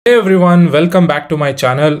Hey everyone, welcome back to my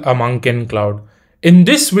channel, A Monk in Cloud. In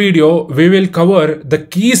this video, we will cover the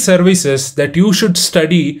key services that you should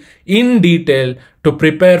study in detail to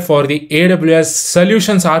prepare for the AWS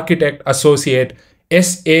Solutions Architect Associate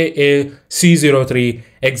SAA-C03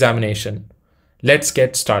 examination. Let's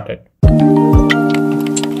get started.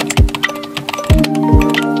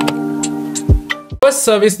 First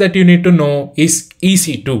service that you need to know is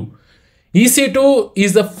EC2. EC2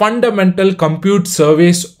 is the fundamental compute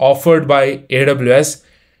service offered by AWS.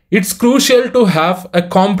 It's crucial to have a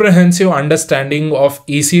comprehensive understanding of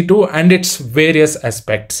EC2 and its various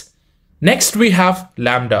aspects. Next, we have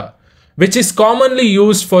Lambda, which is commonly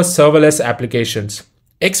used for serverless applications.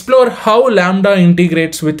 Explore how Lambda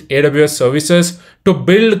integrates with AWS services to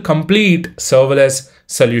build complete serverless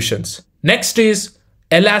solutions. Next is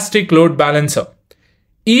Elastic Load Balancer.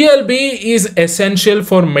 ELB is essential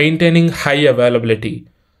for maintaining high availability.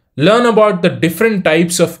 Learn about the different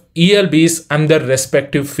types of ELBs and their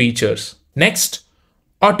respective features. Next,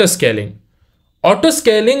 autoscaling.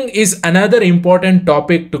 Autoscaling is another important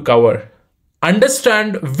topic to cover.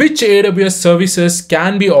 Understand which AWS services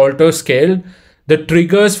can be autoscaled, the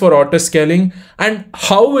triggers for autoscaling, and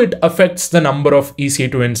how it affects the number of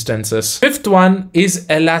EC2 instances. Fifth one is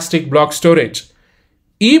Elastic Block Storage.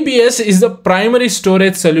 EBS is the primary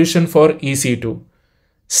storage solution for EC2.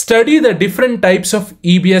 Study the different types of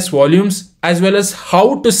EBS volumes as well as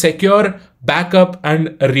how to secure, backup,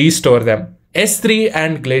 and restore them. S3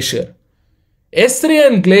 and Glacier. S3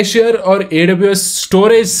 and Glacier are AWS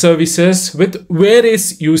storage services with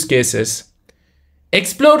various use cases.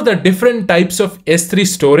 Explore the different types of S3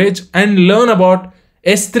 storage and learn about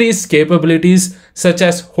S3's capabilities such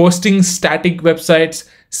as hosting static websites,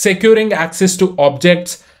 securing access to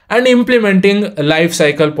objects, and implementing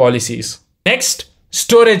lifecycle policies. Next,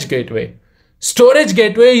 Storage Gateway. Storage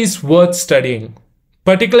Gateway is worth studying,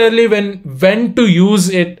 particularly when to use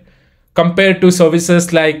it compared to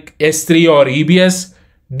services like S3 or EBS.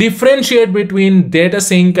 Differentiate between data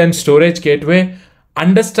sync and storage gateway,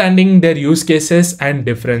 understanding their use cases and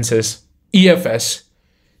differences. EFS.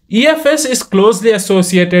 EFS is closely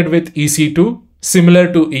associated with EC2,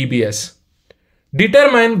 similar to EBS.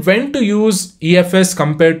 Determine when to use EFS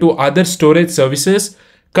compared to other storage services,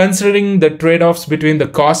 considering the trade-offs between the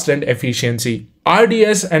cost and efficiency.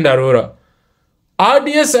 RDS and Aurora.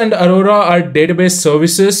 RDS and Aurora are database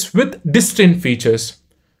services with distinct features.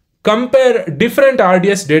 Compare different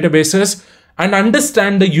RDS databases and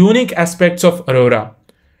understand the unique aspects of Aurora.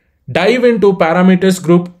 Dive into parameters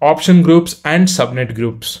group, option groups, and subnet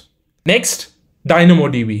groups. Next,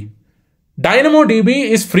 DynamoDB. DynamoDB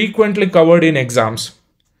is frequently covered in exams.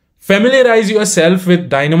 Familiarize yourself with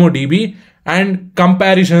DynamoDB and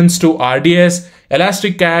comparisons to RDS,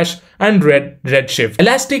 Elastic Cache, and Redshift.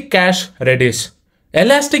 Elastic Cache Redis.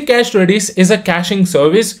 Elastic Cache Redis is a caching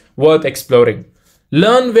service worth exploring.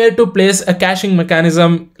 Learn where to place a caching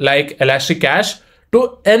mechanism like Elastic Cache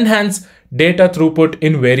to enhance data throughput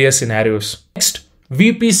in various scenarios. Next,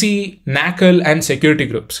 VPC, NACL, and security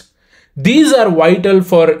groups. These are vital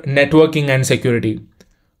for networking and security.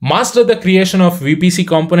 Master the creation of VPC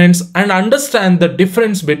components and understand the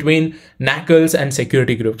difference between NACLs and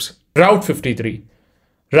security groups. Route 53.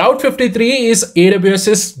 Route 53 is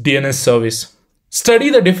AWS's DNS service. Study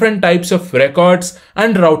the different types of records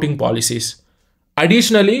and routing policies.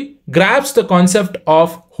 Additionally, grasp the concept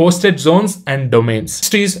of hosted zones and domains.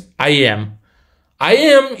 Next is IAM.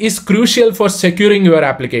 IAM is crucial for securing your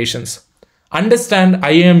applications. Understand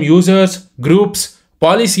IAM users, groups,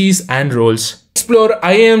 policies, and roles. Explore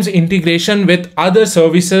IAM's integration with other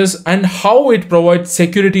services and how it provides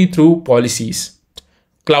security through policies.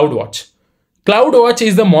 CloudWatch. CloudWatch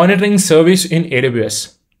is the monitoring service in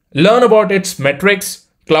AWS. Learn about its metrics,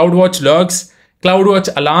 CloudWatch logs, CloudWatch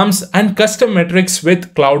alarms, and custom metrics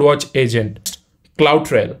with CloudWatch Agent.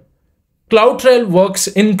 CloudTrail. CloudTrail works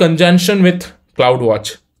in conjunction with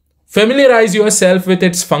CloudWatch. Familiarize yourself with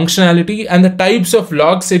its functionality and the types of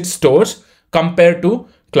logs it stores compared to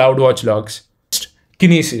CloudWatch logs.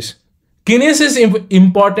 Kinesis. Kinesis is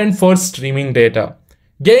important for streaming data.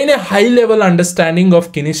 Gain a high-level understanding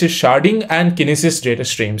of Kinesis sharding and Kinesis data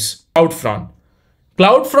streams. CloudFront.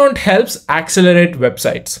 CloudFront helps accelerate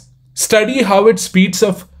websites. Study how it speeds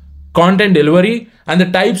up content delivery and the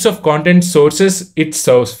types of content sources it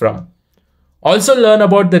serves from. Also learn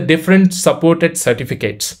about the different supported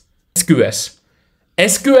certificates. SQS.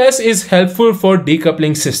 SQS is helpful for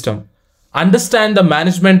decoupling system. Understand the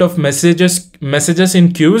management of messages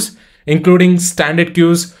in queues, including standard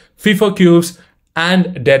queues, FIFO queues,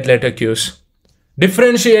 and dead letter queues.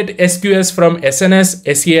 Differentiate SQS from SNS,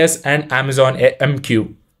 SES, and Amazon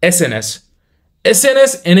MQ. SNS.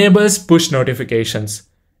 SNS enables push notifications.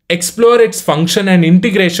 Explore its function and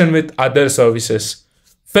integration with other services.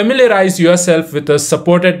 Familiarize yourself with the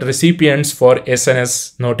supported recipients for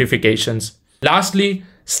SNS notifications. Lastly,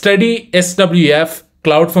 study SWF,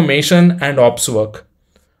 CloudFormation, and Ops work.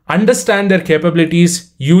 Understand their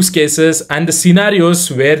capabilities, use cases, and the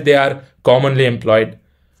scenarios where they are commonly employed.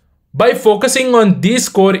 By focusing on these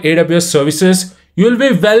core AWS services, you will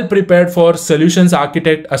be well prepared for Solutions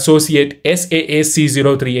Architect Associate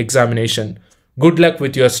SAA-C03 examination. Good luck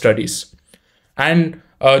with your studies. And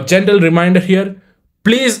a gentle reminder here,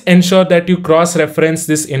 please ensure that you cross-reference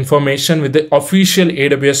this information with the official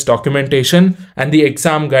AWS documentation and the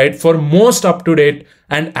exam guide for most up-to-date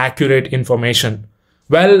and accurate information.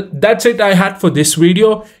 Well, that's it I had for this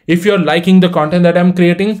video. If you're liking the content that I'm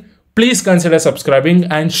creating, please consider subscribing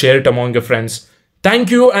and share it among your friends.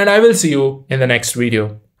 Thank you, and I will see you in the next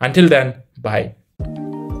video. Until then, bye.